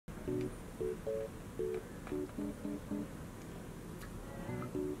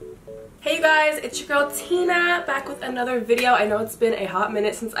Hey you guys, it's your girl Tina back with another video. I know it's been a hot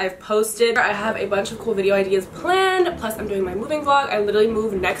minute since I've posted. I have a bunch of cool video ideas planned, plus I'm doing my moving vlog. I literally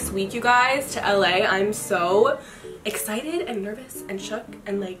move next week, you guys, to LA. I'm so excited and nervous and shook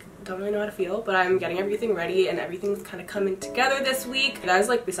and like don't really know how to feel, but I'm getting everything ready and everything's kind of coming together this week. That is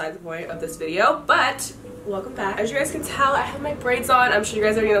like beside the point of this video, but welcome back. As you guys can tell, I have my braids on. I'm sure you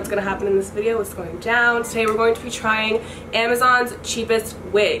guys already know what's going to happen in this video, what's going down. Today we're going to be trying Amazon's cheapest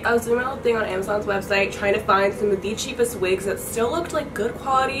wig. I was doing my little thing on Amazon's website trying to find some of the cheapest wigs that still looked like good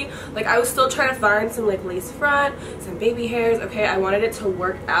quality. Like I was still trying to find some like lace front, some baby hairs. Okay, I wanted it to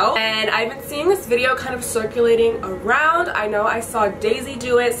work out. And I've been seeing this video kind of circulating around. I know I saw Daisy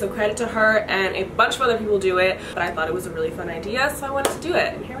do it, so credit to her, and a bunch of other people do it, but I thought it was a really fun idea, so I wanted to do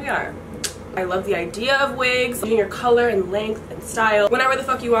it, and here we are. I love the idea of wigs, getting your color and length and style whenever the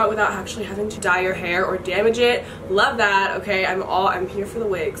fuck you want without actually having to dye your hair or damage it. Love that, okay? I'm here for the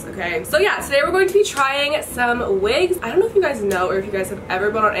wigs, okay? So yeah, today we're going to be trying some wigs. I don't know if you guys know or if you guys have ever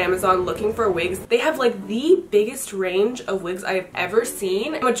been on Amazon looking for wigs. They have like the biggest range of wigs I have ever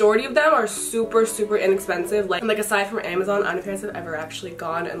seen. The majority of them are super inexpensive. Like aside from Amazon, I don't know if you guys have ever actually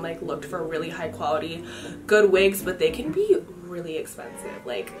gone and like looked for really high quality, good wigs, but they can be really expensive,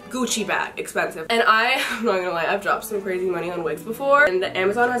 like Gucci bag expensive. And I'm not gonna lie, I've dropped some crazy money on wigs before, and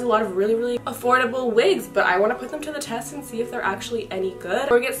Amazon has a lot of really affordable wigs, but I want to put them to the test and see if they're actually any good.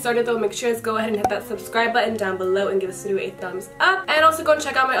 Before we get started though, make sure you guys go ahead and hit that subscribe button down below and give this video a thumbs up, and also go and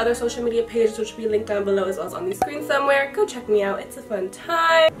check out my other social media pages, which will be linked down below as well as on the screen somewhere. Go check me out, it's a fun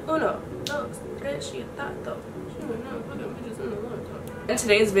time. Oh no, in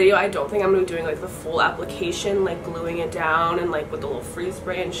today's video, I don't think I'm gonna be doing like the full application, like gluing it down and like with the little freeze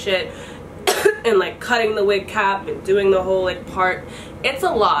spray and shit and like cutting the wig cap and doing the whole like part. It's a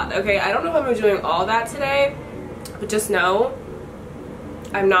lot, okay? I don't know if I'm gonna be doing all that today, but just know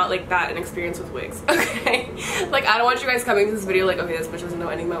I'm not like that inexperienced with wigs, okay? Like I don't want you guys coming to this video like, okay, this bitch doesn't know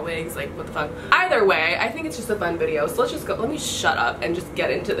anything about wigs, like what the fuck. Either way, I think it's just a fun video, so let's just go. Let me shut up and just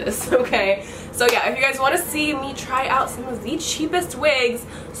get into this, okay? So yeah, if you guys want to see me try out some of the cheapest wigs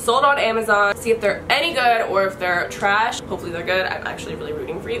sold on Amazon, see if they're any good or if they're trash, hopefully they're good. I'm actually really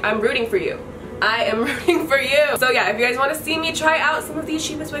rooting for you. I'm rooting for you. I am rooting for you. So yeah, if you guys want to see me try out some of these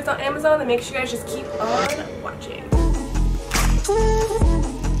cheapest wigs on Amazon, then make sure you guys just keep on watching.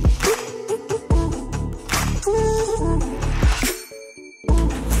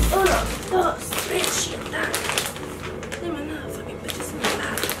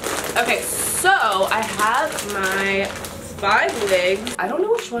 Okay, so I have my 5 wigs. I don't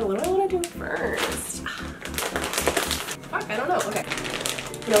know which one. What do I want to do first? Fuck, I don't know. Okay.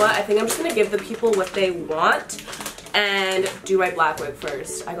 You know what? I think I'm just going to give the people what they want and do my black wig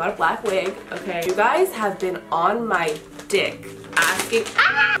first. I got a black wig, okay? You guys have been on my dick asking,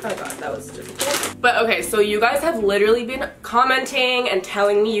 oh my god, that was difficult. But okay, so you guys have literally been commenting and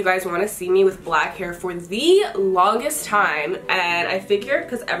telling me you guys want to see me with black hair for the longest time, and I figured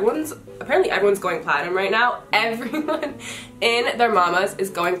because apparently everyone's going platinum right now. Everyone in their mamas is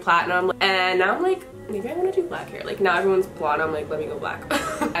going platinum, and now I'm like, maybe I want to do black hair. Like now everyone's blonde, I'm like, let me go black.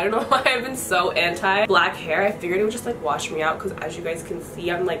 I don't know why I've been so anti black hair. I figured it would just like wash me out because as you guys can see,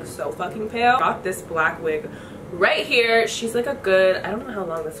 I'm like so fucking pale. Got this black wig right here. She's like a good, I don't know how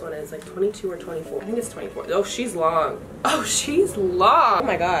long this one is, like 22 or 24. I think it's 24. Oh, she's long. Oh, she's long. Oh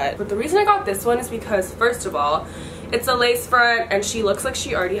my god. But the reason I got this one is because first of all, it's a lace front and she looks like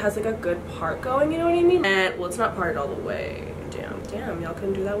she already has like a good part going, you know what I mean? And well, it's not parted all the way. Damn, y'all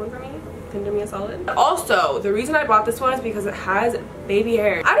couldn't do that one for me? Couldn't do me a solid? Also, the reason I bought this one is because it has baby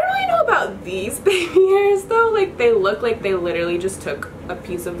hair. I don't really know about these baby hairs though. Like they look like they literally just took a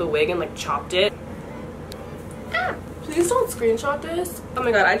piece of the wig and like chopped it. Please don't screenshot this. Oh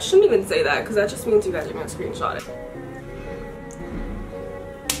my god, I shouldn't even say that because that just means you guys are gonna screenshot it.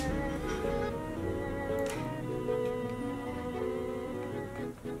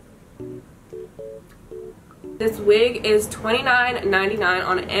 This wig is $29.99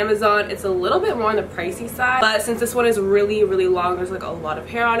 on Amazon. It's a little bit more on the pricey side, but since this one is really long, there's like a lot of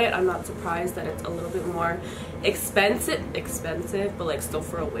hair on it, I'm not surprised that it's a little bit more expensive, but like still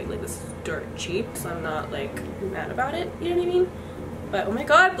for a wig, like this is dirt cheap, so I'm not like mad about it, you know what I mean? But oh my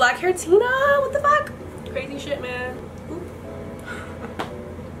god, black hair Tina, what the fuck? Crazy shit, man.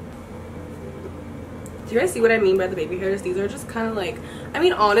 Do you guys see what I mean by the baby hairs? These are just kind of like, I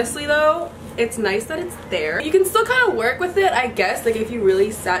mean honestly though, it's nice that it's there. You can still kind of work with it, I guess. Like if you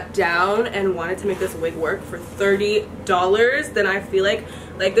really sat down and wanted to make this wig work for $30, then I feel like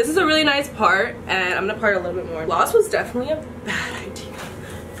this is a really nice part, and I'm gonna part a little bit more. Gloss was definitely a bad idea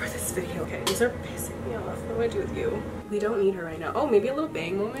for this this video. Okay, these are pissing me off. What do I do with you? We don't need her right now. Oh, maybe a little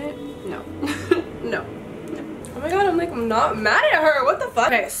bang moment? No. No. Oh my god, I'm not mad at her. What the fuck?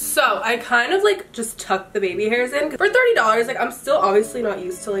 Okay, so I kind of like just tucked the baby hairs in. For $30, like I'm still obviously not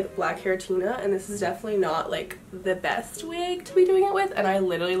used to like black hair Tina, and this is definitely not like the best wig to be doing it with, and I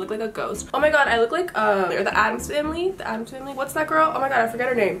literally look like a ghost. Oh my god, I look like or the Addams Family. The Addams Family. What's that girl? Oh my god, I forget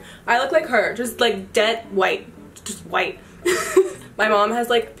her name. I look like her, just like dead white. Just white. My mom has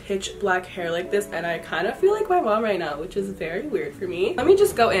like pitch black hair like this, and I kind of feel like my mom right now, which is very weird for me. Let me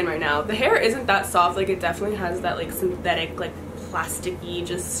just go in right now. The hair isn't that soft. Like it definitely has that like synthetic, like plasticky,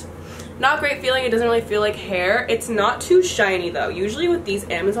 just not great feeling. It doesn't really feel like hair. It's not too shiny though. Usually with these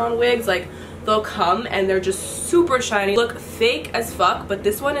Amazon wigs, like they'll come and they're just super shiny, look fake as fuck, but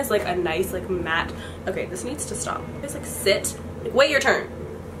this one is like a nice like matte. Okay, this needs to stop. Just like sit, like, wait your turn.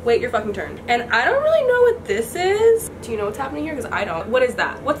 Wait your fucking turn. And I don't really know what this is. Do you know what's happening here? Because I don't. What is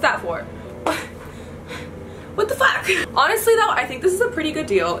that? What's that for? What the fuck? Honestly though, I think this is a pretty good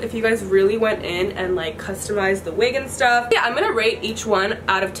deal if you guys really went in and like customized the wig and stuff. Yeah, I'm gonna rate each one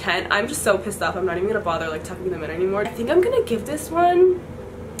out of 10. I'm just so pissed off. I'm not even gonna bother like tucking them in anymore. I think I'm gonna give this one,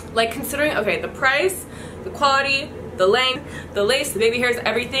 like considering, okay, the price, the quality, the length, the lace, the baby hairs,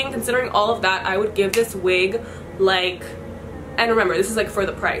 everything, considering all of that, I would give this wig like, and remember, this is like for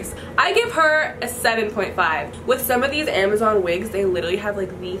the price, I give her a 7.5. With some of these Amazon wigs, they literally have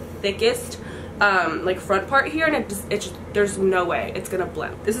like the thickest like front part here, and it just there's no way it's gonna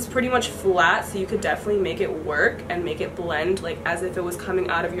blend. This is pretty much flat, so you could definitely make it work and make it blend like as if it was coming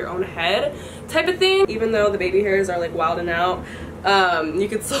out of your own head type of thing. Even though the baby hairs are like wilding out, you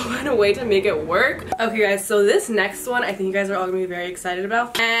could still find a way to make it work. Okay guys, so this next one I think you guys are all gonna be very excited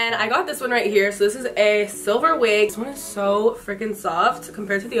about, and I got this one right here. So this is a silver wig. This one is so freaking soft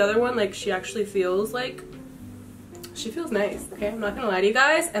compared to the other one. Like she actually feels like, she feels nice. Okay, I'm not gonna lie to you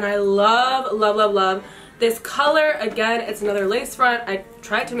guys, and I love this color. Again, it's another lace front. I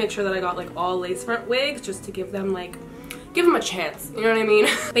tried to make sure that I got like all lace front wigs just to give them like, give them a chance, you know what I mean?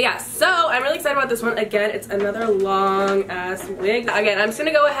 But yeah, so I'm really excited about this one. Again, it's another long ass wig. Again, I'm just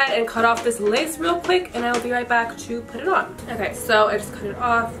gonna go ahead and cut off this lace real quick, and I'll be right back to put it on. Okay, so I just cut it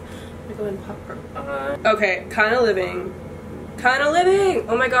off. I'm gonna go ahead and pop her on. Okay, kind of living.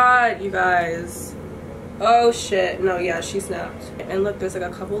 Oh my god, you guys. Oh shit, no, yeah, she snapped. And look, there's like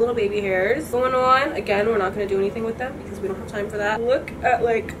a couple little baby hairs going on. Again, we're not gonna do anything with them because we don't have time for that. Look at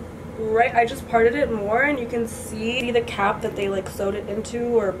like, right, I just parted it more, and you can see the cap that they like sewed it into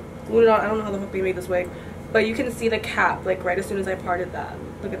or glued it on. I don't know how the fuck they made this wig, but you can see the cap like right as soon as I parted that.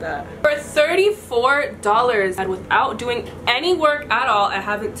 Look at that. For $34, and without doing any work at all, I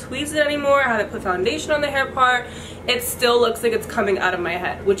haven't tweezed it anymore, I haven't put foundation on the hair part, it still looks like it's coming out of my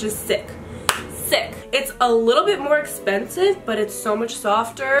head, which is sick. It's a little bit more expensive, but it's so much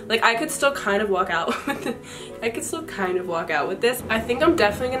softer. Like I could still kind of walk out with it. I could still kind of walk out with this. I think I'm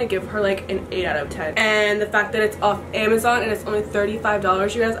definitely gonna give her like an 8 out of 10. And the fact that it's off Amazon and it's only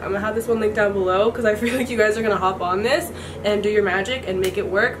 $35, you guys, I'm gonna have this one linked down below because I feel like you guys are gonna hop on this and do your magic and make it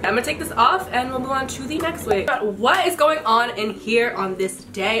work. I'm gonna take this off and we'll move on to the next wig. But what is going on in here on this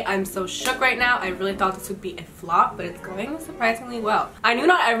day? I'm so shook right now. I really thought this would be a flop, but it's going surprisingly well. I knew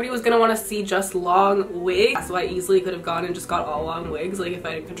not everybody was gonna want to see just long wigs, so I easily could have gone and just got all long wigs like if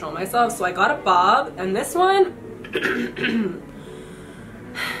I didn't control myself. So I got a bob, and this one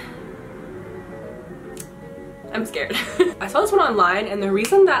I'm scared. I saw this one online, and the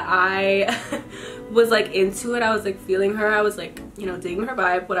reason that I was like into it, I was like feeling her, I was like, you know, digging her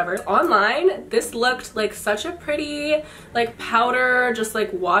vibe, whatever. Online, this looked like such a pretty like powder, just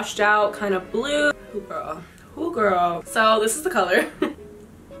like washed out kind of blue. Ooh girl. So this is the color.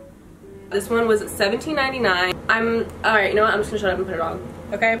 This one was $17.99. Alright, you know what? I'm just gonna shut up and put it on.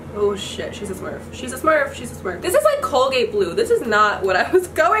 Okay? Oh shit, she's a smurf. She's a smurf. She's a smurf. This is like Colgate blue. This is not what I was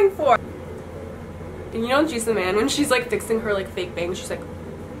going for. And you know Jason Man, when she's like fixing her like fake bangs, she's like,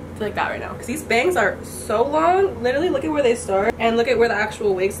 I feel like that right now. Because these bangs are so long. Literally, look at where they start. And look at where the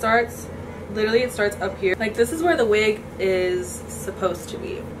actual wig starts. Literally, it starts up here. Like, this is where the wig is supposed to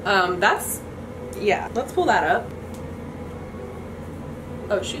be. That's, yeah. Let's pull that up.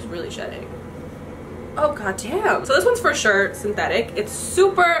 Oh, she's really shedding. Oh goddamn. So this one's for sure synthetic. It's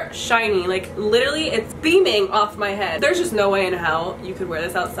super shiny. Like literally it's beaming off my head. There's just no way in hell you could wear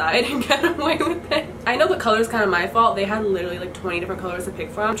this outside and get away with it. I know the color's kind of my fault. They had literally like 20 different colors to pick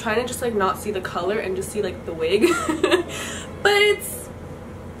from. I'm trying to just like not see the color and just see like the wig. But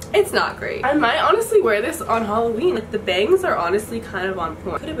it's not great. I might honestly wear this on Halloween. Like the bangs are honestly kind of on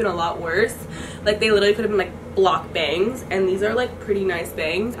point. Could have been a lot worse. Like they literally could have been like block bangs, and these are like pretty nice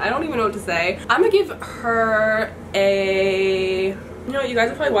bangs. I don't even know what to say. I'm gonna give her a You know, you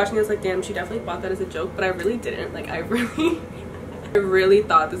guys are probably watching this like, damn, she definitely bought that as a joke, but I really didn't. Like, I really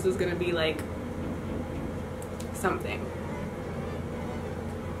thought this was gonna be like something.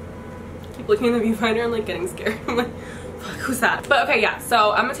 Keep looking at the viewfinder and like getting scared. I'm like, fuck, who's that? But okay, yeah,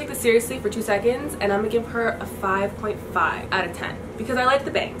 so I'm gonna take this seriously for 2 seconds and I'm gonna give her a 5.5 out of 10 because I like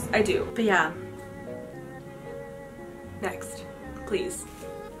the bangs, I do. But yeah, next, please.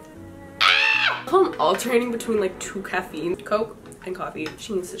 I'm alternating between like 2 caffeine, Coke and coffee.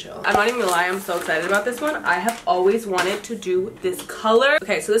 She needs to chill. I'm not even gonna lie, I'm so excited about this one. I have always wanted to do this color.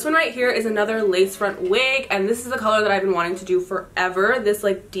 Okay, so this one right here is another lace front wig, and this is a color that I've been wanting to do forever. This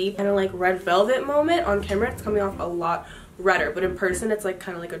like deep kind of like red velvet moment. On camera it's coming off a lot redder, but in person it's like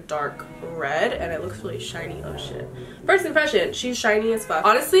kind of like a dark red and it looks really shiny. Oh shit. First impression, she's shiny as fuck.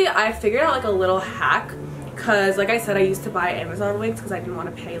 Honestly, I figured out like a little hack because like I said, I used to buy Amazon wigs because I didn't want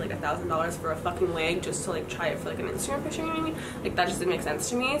to pay like $1,000 for a fucking wig just to like try it for like an Instagram picture, you know what I mean? Like that just didn't make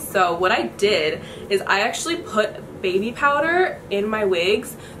sense to me. So what I did is I actually put baby powder in my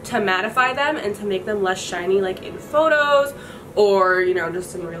wigs to mattify them and to make them less shiny like in photos or, you know,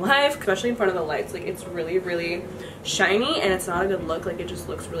 just in real life, especially in front of the lights. Like it's really shiny and it's not a good look. Like it just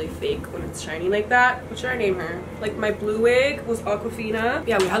looks really fake when it's shiny like that. What should I name her? Like my blue wig was Aquafina.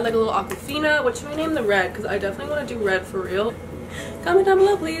 Yeah, we had like a little Aquafina. What should we name the red? Because I definitely want to do red for real. Comment down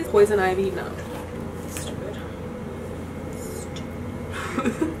below, please. Poison Ivy, no. Stupid.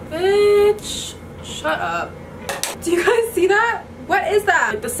 Bitch, shut up. Do you guys see that? What is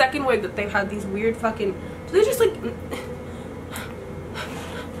that? Like the second wig that they've had these weird fucking, do they just like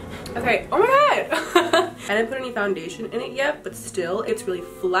okay, oh my god. I didn't put any foundation in it yet, but still it's really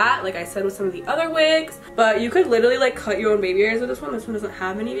flat like I said with some of the other wigs. But you could literally like cut your own baby hairs with this one. This one doesn't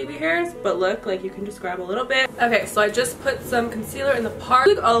have any baby hairs, but look, like you can just grab a little bit. Okay, so I just put some concealer in the part.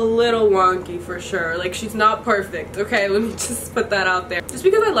 Like a little wonky for sure. Like she's not perfect, okay? Let me just put that out there. Just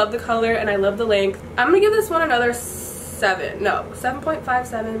because I love the color and I love the length. I'm gonna give this one another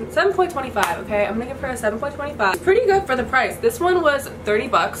 7.25, okay? I'm gonna give her a 7.25. It's pretty good for the price. This one was 30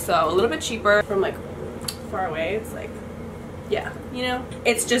 bucks, so a little bit cheaper. From like far away, it's like, yeah, you know?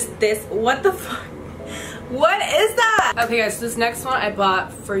 It's just this, what the fuck? What is that? Okay guys, so this next one I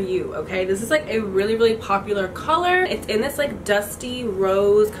bought for you, okay? This is like a really popular color. It's in this like dusty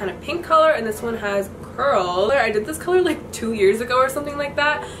rose kind of pink color, and this one has curl. I did this color like 2 years ago or something like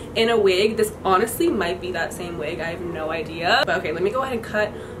that in a wig. This honestly might be that same wig, I have no idea. But okay, let me go ahead and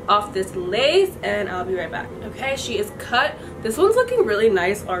cut off this lace and I'll be right back. Okay, she is cut. This one's looking really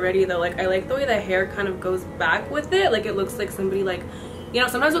nice already though. Like I like the way the hair kind of goes back with it. Like it looks like somebody like, you know,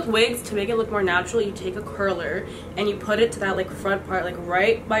 sometimes with wigs, to make it look more natural, you take a curler and you put it to that like front part, like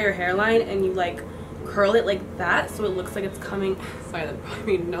right by your hairline, and you like curl it like that so it looks like it's coming, sorry that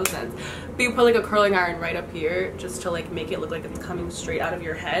probably made no sense, but you put like a curling iron right up here just to like make it look like it's coming straight out of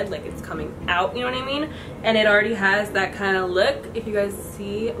your head, like it's coming out, you know what I mean? And it already has that kind of look, if you guys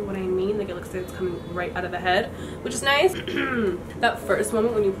see what I mean. Like it looks like it's coming right out of the head, which is nice. That first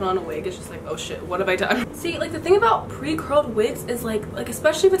moment when you put on a wig, it's just like, oh shit, what have I done? See, like the thing about pre-curled wigs is like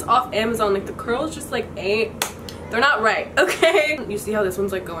especially if it's off Amazon, like the curls just like they're not right, okay? You see how this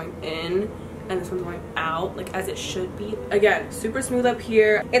one's like going in and this one's going out like as it should be. Again, super smooth up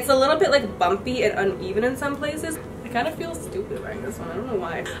here. It's a little bit like bumpy and uneven in some places. I kind of feel stupid wearing this one, I don't know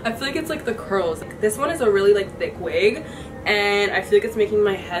why. I feel like it's like the curls. Like, this one is a really like thick wig and I feel like it's making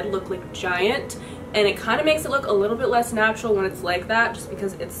my head look like giant, and it kind of makes it look a little bit less natural when it's like that, just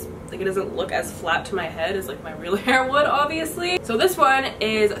because it's like it doesn't look as flat to my head as like my real hair would, obviously. So this one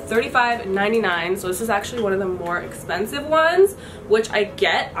is $35.99, so this is actually one of the more expensive ones, which I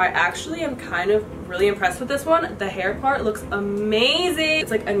get. I actually am kind of really impressed with this one. The hair part looks amazing.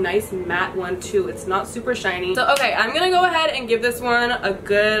 It's like a nice matte one too. It's not super shiny. So okay, I'm gonna go ahead and give this one a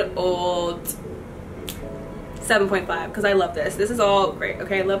good old 7.5 because I love this. This is all great,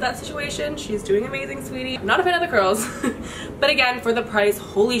 okay? I love that situation. She's doing amazing, sweetie. I'm not a fan of the curls. But again, for the price,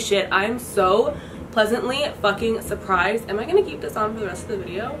 holy shit, I'm so pleasantly fucking surprised. Am I gonna keep this on for the rest of the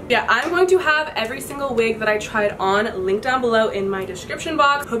video? Yeah, I'm going to have every single wig that I tried on linked down below in my description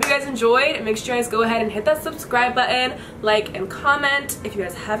box. Hope you guys enjoyed. Make sure you guys go ahead and hit that subscribe button, like and comment if you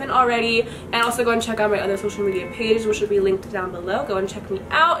guys haven't already, and also go and check out my other social media pages, which will be linked down below. Go and check me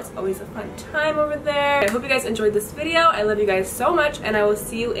out. It's always a fun time over there. I hope you guys enjoyed this video. I love you guys so much, and I will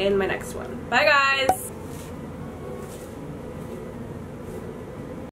see you in my next one. Bye guys.